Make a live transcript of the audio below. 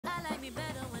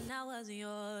I wasn't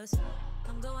yours.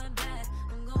 I'm going back,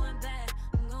 I'm going back,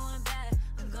 I'm going back,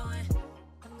 I'm going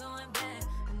back, I'm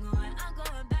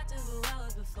going back to who I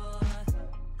was before.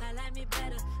 I like me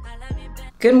better, I like me better.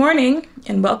 Good morning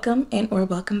and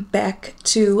welcome back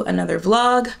to another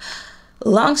vlog.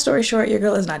 Long story short, your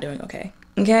girl is not doing okay.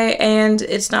 Okay, and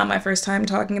it's not my first time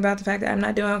talking about the fact that I'm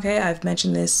not doing okay. I've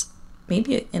mentioned this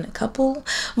maybe in a couple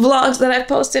vlogs that I've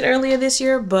posted earlier this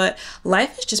year, but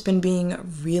life has just been being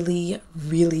really,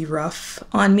 really rough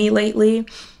on me lately.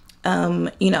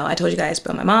 You know, I told you guys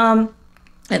about my mom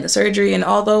and the surgery, and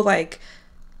although like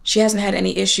she hasn't had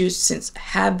any issues since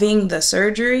having the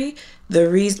surgery, the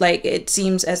reason, like, it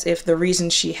seems as if the reason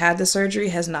she had the surgery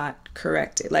has not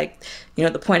corrected. Like, you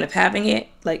know, the point of having it,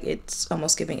 like, it's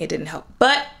almost giving it didn't help.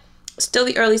 But still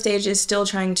the early stages, still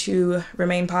trying to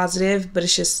remain positive, but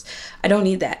it's just, I don't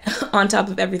need that on top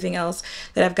of everything else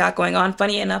that I've got going on.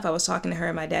 Funny enough, I was talking to her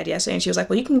and my dad yesterday, and she was like,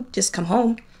 well, you can just come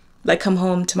home. Like, come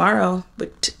home tomorrow.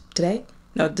 But today?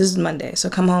 No, this is Monday. So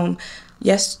come home.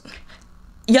 Yes.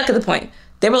 Yuck at the point.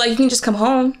 They were like, you can just come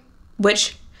home,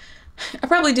 which I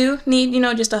probably do need, you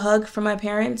know, just a hug from my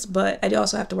parents, but I do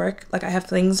also have to work. Like, I have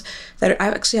things that I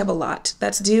actually have a lot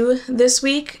that's due this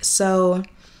week, so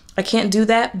I can't do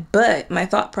that. But my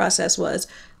thought process was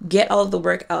get all of the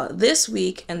work out this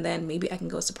week, and then maybe I can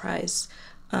go surprise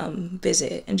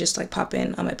visit and just like pop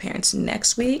in on my parents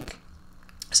next week.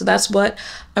 So that's what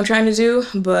I'm trying to do.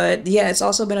 But yeah, it's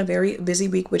also been a very busy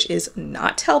week, which is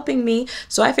not helping me.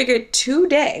 So I figured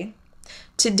today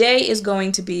is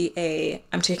going to be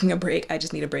I'm taking a break. I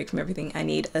just need a break from everything. I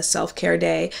need a self-care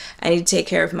day. I need to take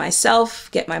care of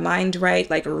myself, get my mind right,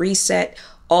 like reset,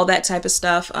 all that type of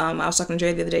stuff. I was talking to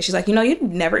Dre the other day. She's like, you know, you've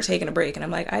never taken a break. And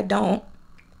I'm like, I don't.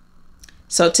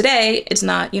 So today, it's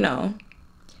not, you know,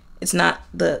 it's not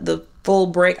the full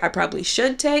break I probably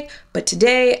should take. But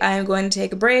today, I am going to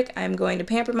take a break. I'm going to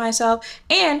pamper myself.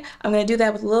 And I'm going to do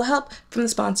that with a little help from the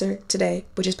sponsor today,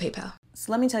 which is PayPal.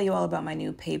 So let me tell you all about my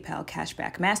new PayPal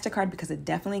cashback MasterCard, because it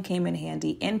definitely came in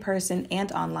handy in person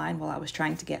and online while I was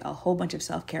trying to get a whole bunch of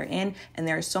self-care in. And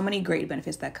there are so many great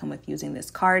benefits that come with using this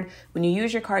card. When you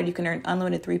use your card, you can earn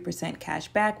unlimited 3% cash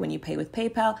back when you pay with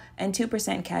PayPal and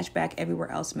 2% cash back everywhere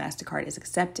else MasterCard is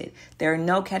accepted. There are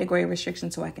no category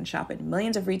restrictions, so I can shop at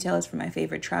millions of retailers for my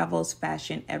favorite travels,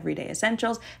 fashion, everyday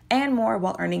essentials, and more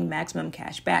while earning maximum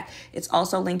cash back. It's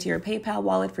also linked to your PayPal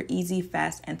wallet for easy,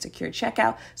 fast, and secure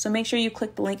checkout. So make sure you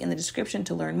click the link in the description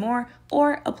to learn more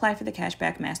or apply for the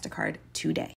cashback MasterCard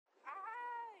today.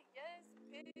 Yes,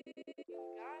 babe.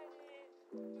 Got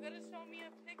it. You gotta show me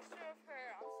a picture of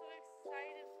her. I'm so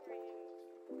excited for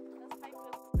you. That's my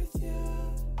good. With you.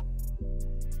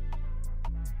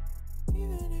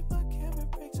 Even if my camera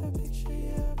breaks, I picture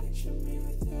you. Picture me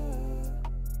with you.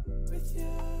 With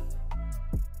you.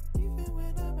 Even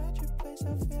when I'm at your place, I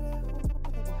feel at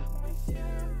home. With you.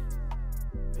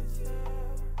 With you.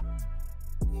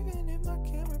 Even if my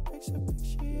camera breaks, I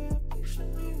picture you. Picture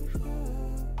me with you.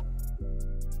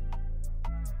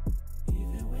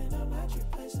 Even when I'm at your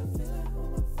place, I feel at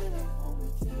home. I feel at home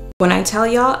with you. When I tell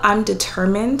y'all I'm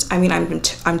determined, I mean,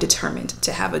 I'm determined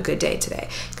to have a good day today.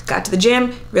 Got to the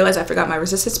gym, realized I forgot my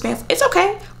resistance bands. It's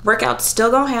okay. Workout's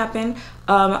still gonna happen.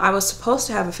 I was supposed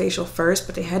to have a facial first,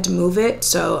 but they had to move it.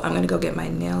 So I'm gonna go get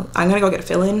a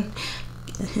fill-in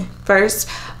first,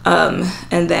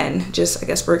 and then just, I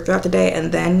guess, work throughout the day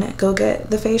and then go get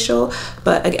the facial.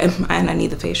 But again, and I need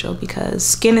the facial because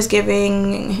skin is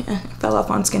giving, fell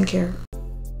off on skincare.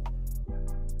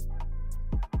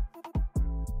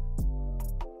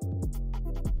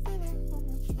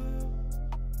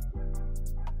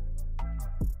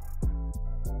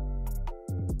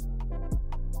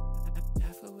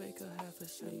 Half awake or half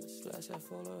asleep, glass half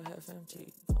full or half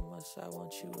empty. On my side,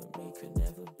 want you and me, could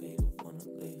never be the one to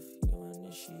leave. You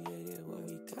initiated what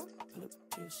we got, pull up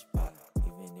to your spot.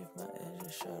 Even if my edge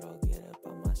is short, I'll get up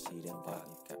on my seat and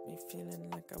walk. Got me feeling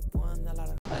like I won a lot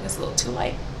of. It's a little too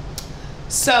light.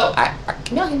 So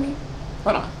can y'all hear me?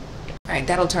 Hold on. All right,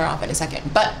 that'll turn off in a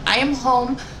second. But I am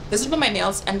home. This is what my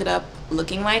nails ended up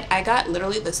looking like. I got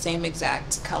literally the same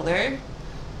exact color.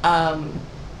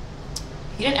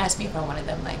 He didn't ask me if I wanted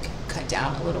them like cut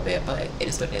down a little bit, but it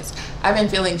is what it is. I've been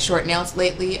feeling short nails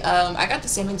lately. I got the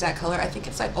same exact color. I think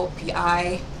it's like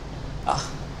OPI.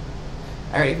 Oh,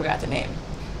 I already forgot the name.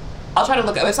 I'll try to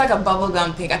look up. It's like a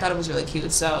bubblegum pink. I thought it was really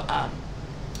cute. So I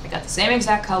got the same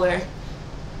exact color.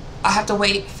 I have to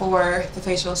wait for the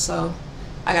facial, so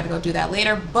I got to go do that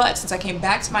later. But since I came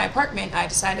back to my apartment, I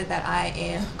decided that I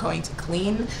am going to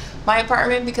clean my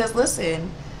apartment because,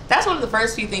 listen, that's one of the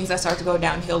first few things that start to go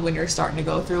downhill when you're starting to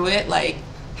go through it. Like,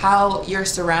 how your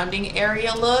surrounding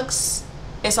area looks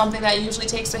is something that usually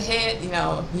takes a hit. You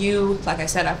know, like I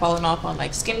said, I've fallen off on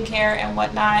like skincare and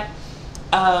whatnot.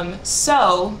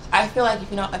 So I feel like,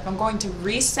 you know, if I'm going to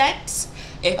reset,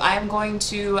 if I'm going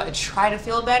to try to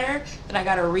feel better, then I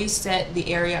gotta reset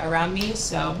the area around me.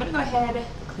 So I'm gonna go ahead and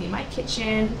clean my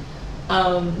kitchen.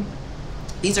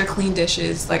 These are clean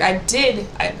dishes. Like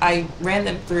I ran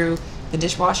them through the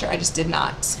dishwasher. I just did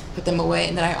not put them away,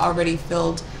 and then I already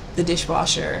filled the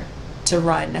dishwasher to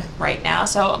run right now.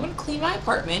 So I'm gonna clean my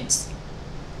apartment.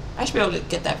 I should be able to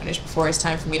get that finished before it's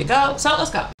time for me to go. So let's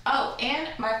go. Oh, and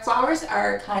my flowers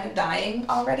are kind of dying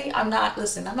already. I'm not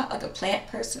like a plant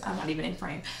person. I'm not even in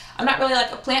frame. I'm not really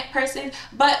like a plant person,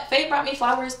 but Faye brought me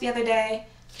flowers the other day.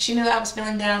 She knew I was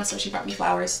feeling down, so she brought me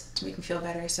flowers to make me feel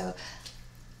better. So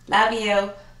love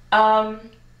you. But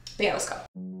yeah, let's go.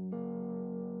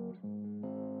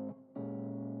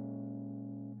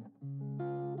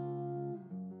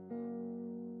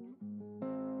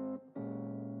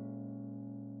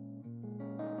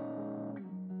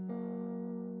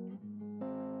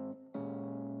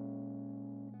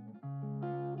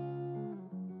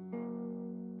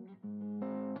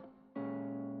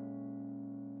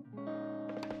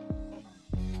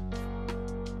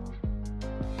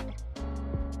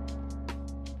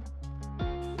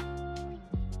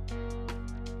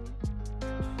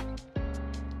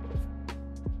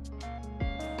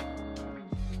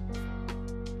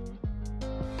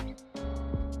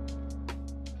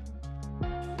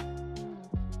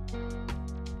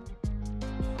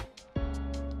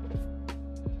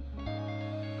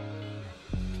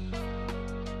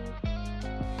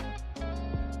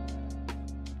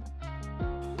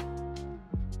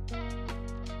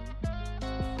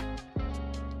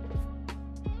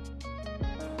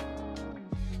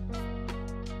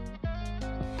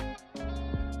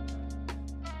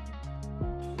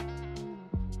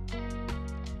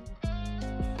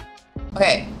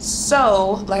 Okay,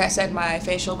 so like I said, my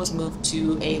facial was moved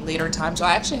to a later time, so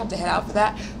I actually have to head out for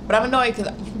that. But I'm annoyed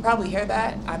because you can probably hear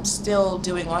that. I'm still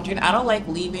doing laundry, and I don't like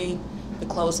leaving the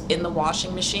clothes in the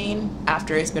washing machine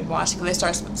after it's been washed because they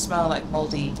start smelling like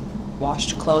moldy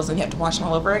washed clothes, and you have to wash them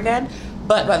all over again.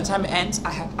 But by the time it ends,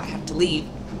 I have to leave.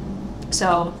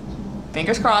 So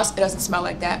fingers crossed it doesn't smell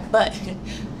like that. But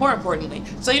more importantly,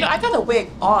 so you know, I got the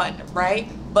wig on, right?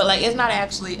 But like it's not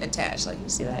actually attached. Like you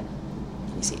see that?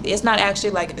 See, it's not actually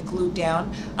like glued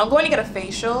down. I'm going to get a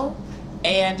facial,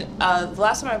 and the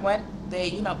last time I went, they,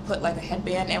 you know, put like a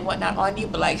headband and whatnot on you,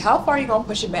 but like how far are you gonna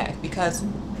push it back? Because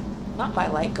not my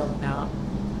light going out.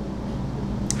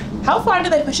 How far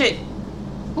do they push it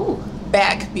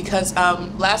back? Because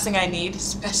last thing I need,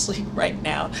 especially right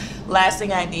now, last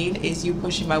thing I need is you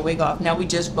pushing my wig off. Now we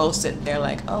just both sit there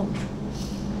like, oh,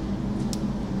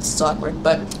 it's so awkward,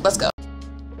 but let's go.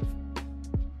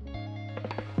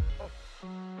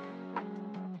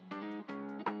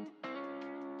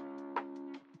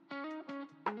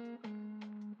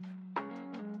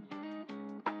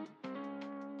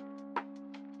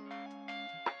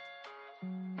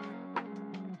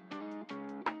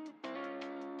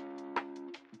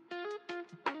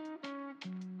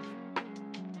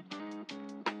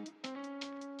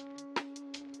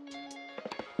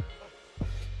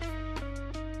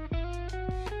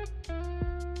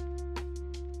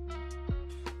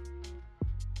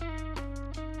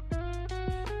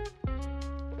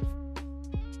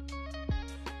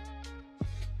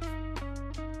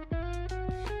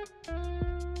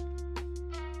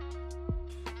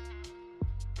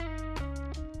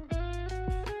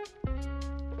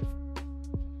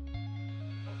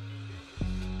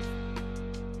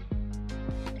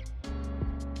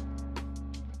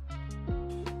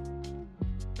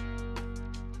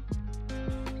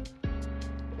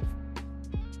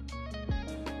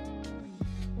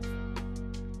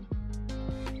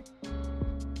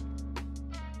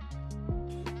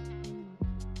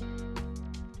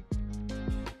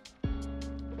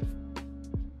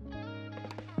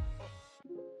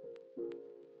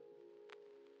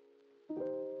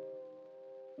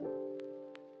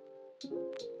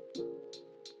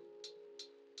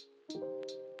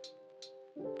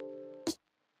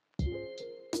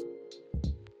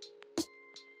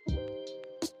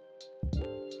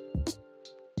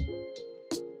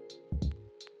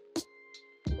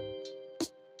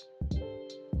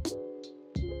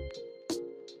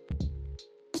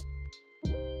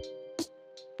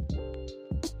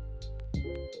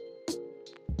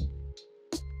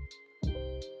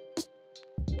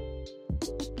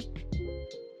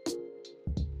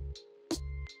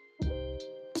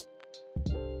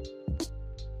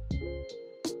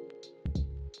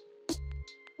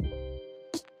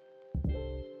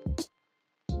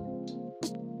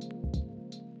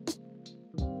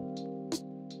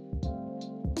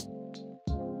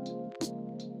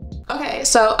 Okay,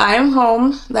 so I am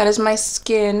home. That is my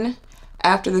skin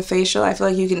after the facial. I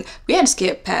feel like we had to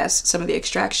skip past some of the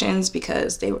extractions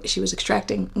because she was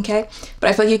extracting, okay? But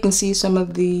I feel like you can see some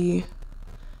of the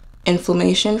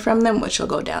inflammation from them, which will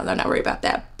go down. I'm not worried about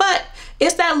that. But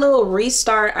it's that little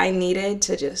restart I needed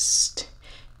to just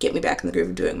get me back in the groove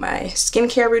of doing my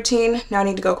skincare routine. Now I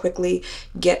need to go quickly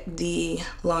get the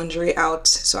laundry out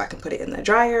so I can put it in the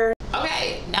dryer.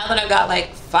 Okay, now that I've got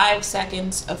like 5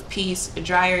 seconds of peace, the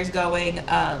dryer's going,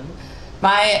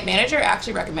 my manager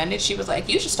actually recommended, she was like,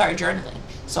 you should start journaling.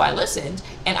 So I listened,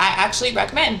 and I actually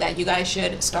recommend that you guys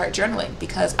should start journaling,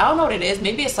 because I don't know what it is.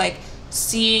 Maybe it's like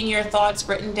seeing your thoughts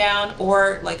written down,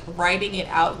 or like writing it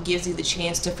out gives you the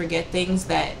chance to forget things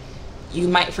that you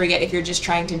might forget if you're just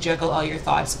trying to juggle all your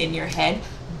thoughts in your head.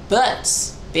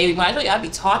 But baby, when I tell you I'll be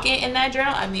talking in that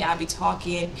journal, I mean I'll be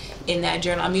talking in that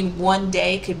journal. I mean, one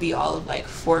day could be all of like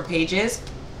 4 pages.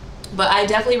 But I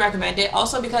definitely recommend it,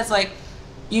 also because, like,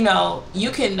 you know,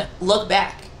 you can look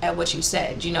back at what you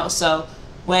said, you know. So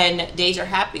when days are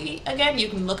happy, again, you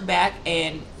can look back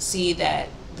and see that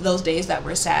those days that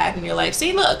were sad, and you're like,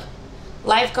 see, look,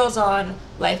 life goes on,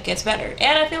 life gets better.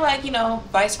 And I feel like, you know,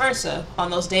 vice versa,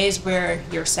 on those days where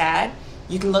you're sad,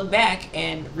 you can look back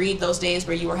and read those days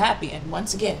where you were happy, and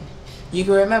once again, you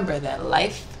can remember that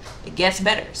life, it gets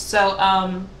better. So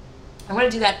I'm going to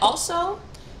do that. Also,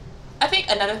 I think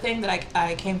another thing that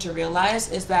I came to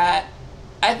realize is that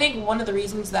I think one of the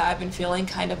reasons that I've been feeling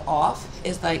kind of off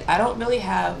is, like, I don't really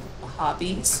have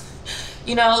hobbies.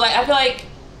 You know, like, I feel like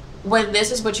when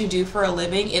this is what you do for a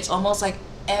living, it's almost like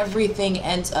everything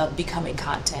ends up becoming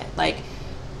content. Like,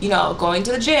 you know, going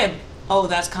to the gym, oh,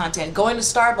 that's content. Going to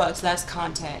Starbucks, that's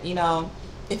content. You know,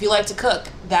 if you like to cook,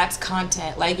 that's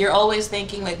content. Like, you're always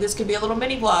thinking, like, this could be a little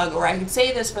mini vlog, or I could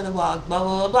say this for the vlog, blah,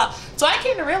 blah, blah, blah. So I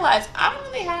came to realize I don't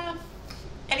really have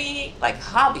any, like,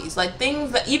 hobbies, like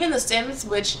things that, even The Sims,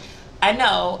 which I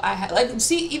know I had, like,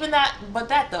 see, even that, but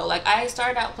that though, like, I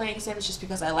started out playing Sims just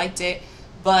because I liked it,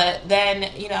 but then,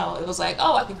 you know, it was like,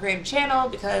 oh, I could create a channel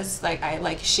because, like, I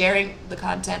like sharing the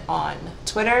content on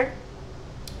Twitter.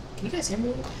 Can you guys hear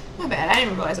me? My bad, I didn't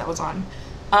even realize that was on.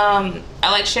 I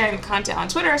like sharing the content on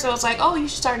Twitter, so it's like, oh, you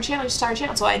should start a channel,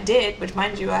 so I did, which,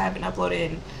 mind you, I haven't uploaded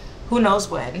in who knows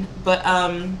when, but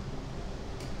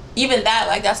even that,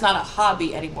 like, that's not a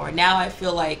hobby anymore. Now I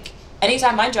feel like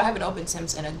anytime, mind you, I haven't opened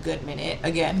Sims in a good minute,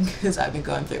 again, because I've been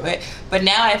going through it, but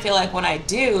now I feel like when I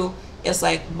do, it's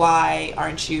like, why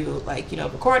aren't you, like, you know,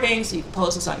 recording so you can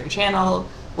post this on your channel?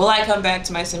 Will I come back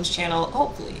to my Sims channel?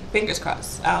 Hopefully, fingers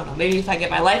crossed. I don't know, maybe if I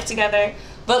get my life together.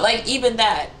 But, like, even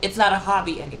that, it's not a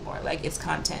hobby anymore, like, it's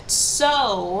content.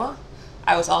 So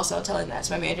I was also telling that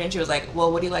to my manager, and she was like,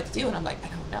 well, what do you like to do? And I'm like, I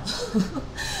don't know.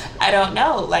 I don't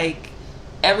know, like,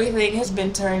 everything has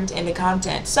been turned into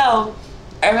content. So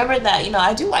I remember that, you know,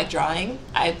 I do like drawing.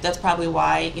 That's probably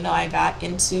why, you know, I got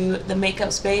into the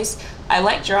makeup space. I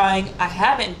like drawing. I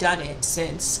haven't done it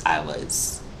since I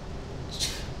was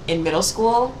in middle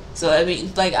school. So, I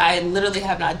mean, like, I literally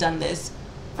have not done this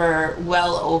for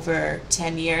well over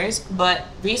 10 years. But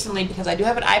recently, because I do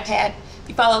have an iPad, if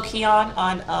you follow Keon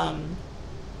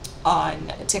on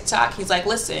TikTok, he's like,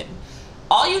 listen,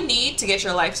 all you need to get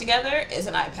your life together is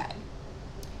an iPad.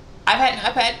 I've had an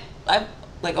iPad. I've,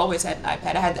 like, always had an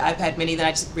iPad. I had the iPad mini, then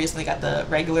I just recently got the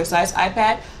regular size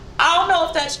iPad. I don't know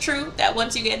if that's true, that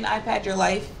once you get an iPad, your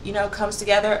life, you know, comes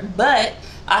together. But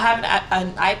I have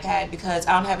an iPad because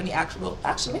I don't have any actually,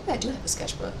 maybe I do have a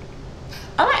sketchbook.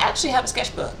 I might actually have a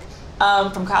sketchbook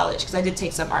from college, because I did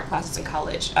take some art classes in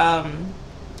college.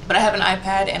 But I have an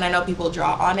iPad, and I know people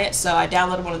draw on it, so I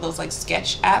downloaded one of those, like,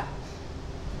 sketch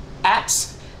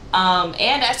apps.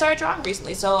 And I started drawing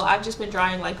recently, so I've just been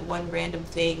drawing, like, one random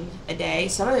thing a day.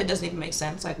 Some of it doesn't even make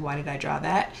sense, like, why did I draw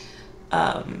that?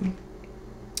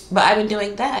 But I've been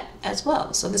doing that as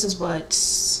well. So this is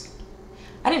what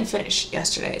I didn't finish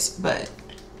yesterday's, but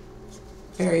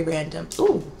very random.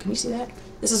 Ooh, can you see that?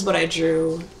 This is what I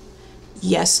drew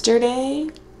yesterday.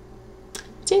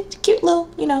 It's a cute little,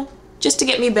 you know, just to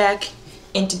get me back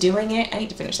into doing it. I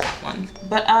need to finish that one,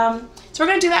 but so we're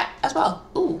gonna do that as well.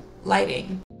 Ooh,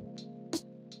 lighting.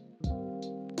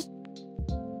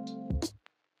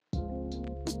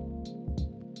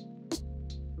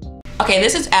 Okay,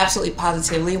 this is absolutely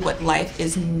positively what life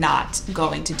is not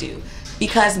going to do,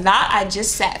 because I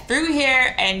just sat through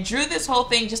here and drew this whole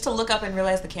thing just to look up and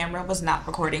realize the camera was not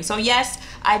recording. So yes,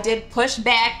 I did push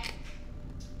back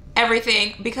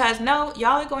everything, because no,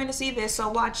 y'all are going to see this, so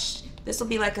watch. This will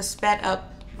be like a sped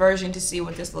up version to see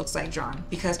what this looks like drawn,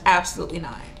 because absolutely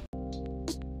not.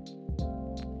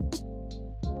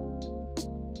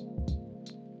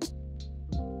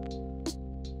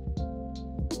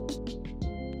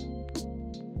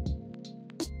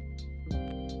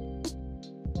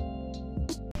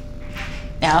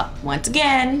 Now, once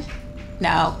again,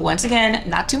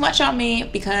 not too much on me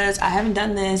because I haven't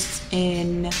done this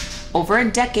in over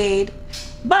a decade,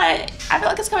 but I feel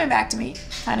like it's coming back to me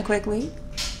kind of quickly,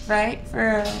 right?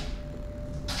 For a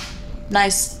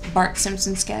nice Bart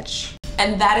Simpson sketch.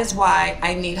 And that is why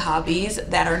I need hobbies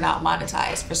that are not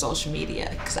monetized for social media,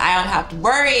 because I don't have to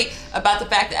worry about the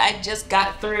fact that I just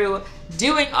got through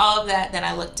doing all of that, then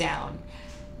I look down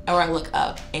or I look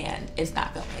up and it's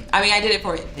not filming. I mean, I did it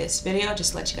for this video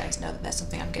just to let you guys know that that's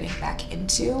something I'm getting back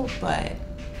into, but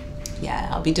yeah,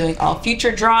 I'll be doing all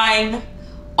future drawing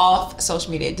off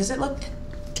social media. Does it look,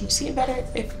 can you see it better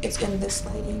if it's in this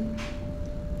lighting?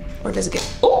 Or does it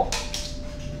get, oh!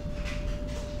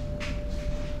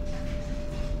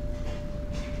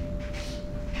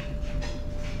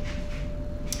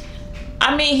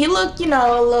 I mean, he looked, you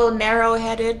know, a little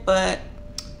narrow-headed, but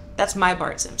that's my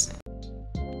Bart Simpson.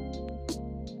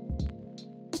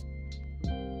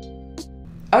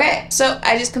 Okay, so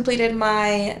I just completed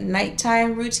my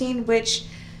nighttime routine, which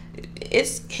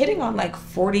it's hitting on like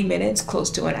 40 minutes, close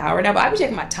to an hour now, but I've been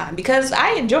taking my time because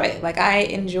I enjoy it. Like, I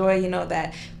enjoy, you know,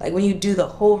 that, like, when you do the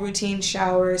whole routine,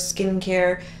 shower,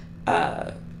 skincare,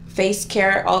 face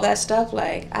care, all that stuff,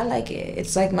 like, I like it.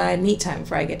 It's like my me time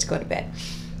before I get to go to bed.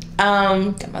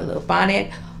 Got my little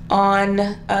bonnet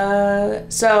on.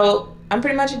 So I'm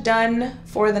pretty much done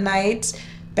for the night.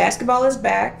 Basketball is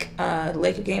back. The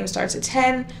Laker game starts at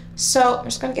 10. So I'm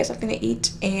just gonna get something to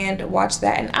eat and watch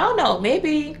that. And I don't know,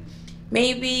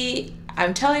 maybe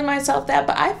I'm telling myself that,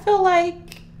 but I feel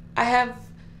like I have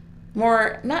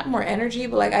not more energy,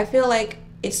 but like I feel like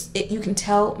you can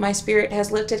tell my spirit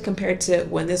has lifted compared to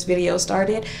when this video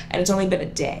started, and it's only been a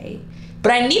day.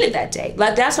 But I needed that day.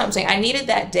 Like, that's what I'm saying. I needed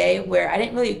that day where I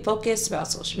didn't really focus about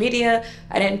social media.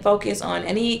 I didn't focus on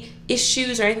any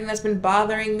issues or anything that's been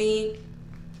bothering me.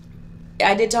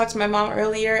 I did talk to my mom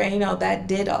earlier, and, you know, that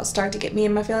did start to get me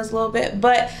in my feelings a little bit.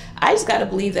 But I just got to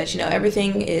believe that, you know,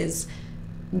 everything is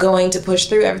going to push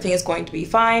through. Everything is going to be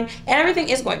fine. And everything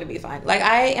is going to be fine. Like,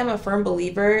 I am a firm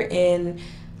believer in,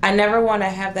 I never want to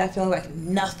have that feeling like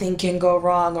nothing can go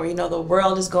wrong, or, you know, the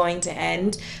world is going to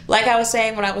end. Like I was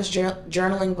saying when I was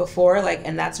journaling before, like,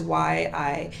 and that's why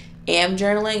I am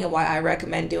journaling and why I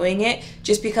recommend doing it.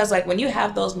 Just because, like, when you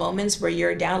have those moments where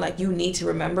you're down, like, you need to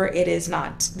remember it is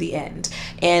not the end.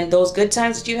 And those good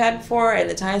times that you had before and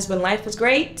the times when life was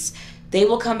great, they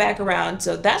will come back around.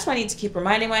 So that's what I need to keep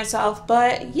reminding myself.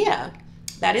 But yeah,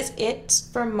 that is it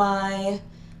for my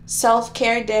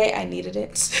self-care day. I needed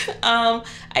it.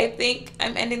 I think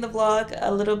I'm ending the vlog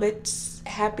a little bit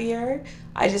happier.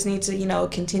 I just need to, you know,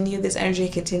 continue this energy,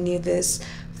 continue this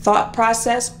thought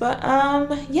process. But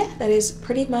yeah, that is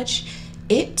pretty much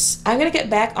it. I'm gonna get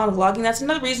back on vlogging. That's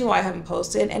another reason why I haven't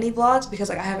posted any vlogs, because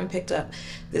like I haven't picked up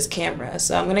this camera.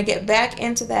 So I'm gonna get back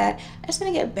into that. I'm just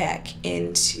gonna get back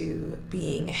into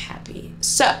being happy.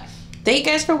 So thank you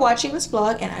guys for watching this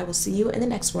vlog, and I will see you in the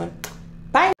next one.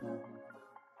 Bye. Yeah,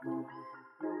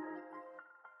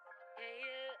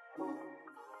 yeah.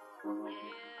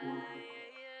 Yeah, yeah.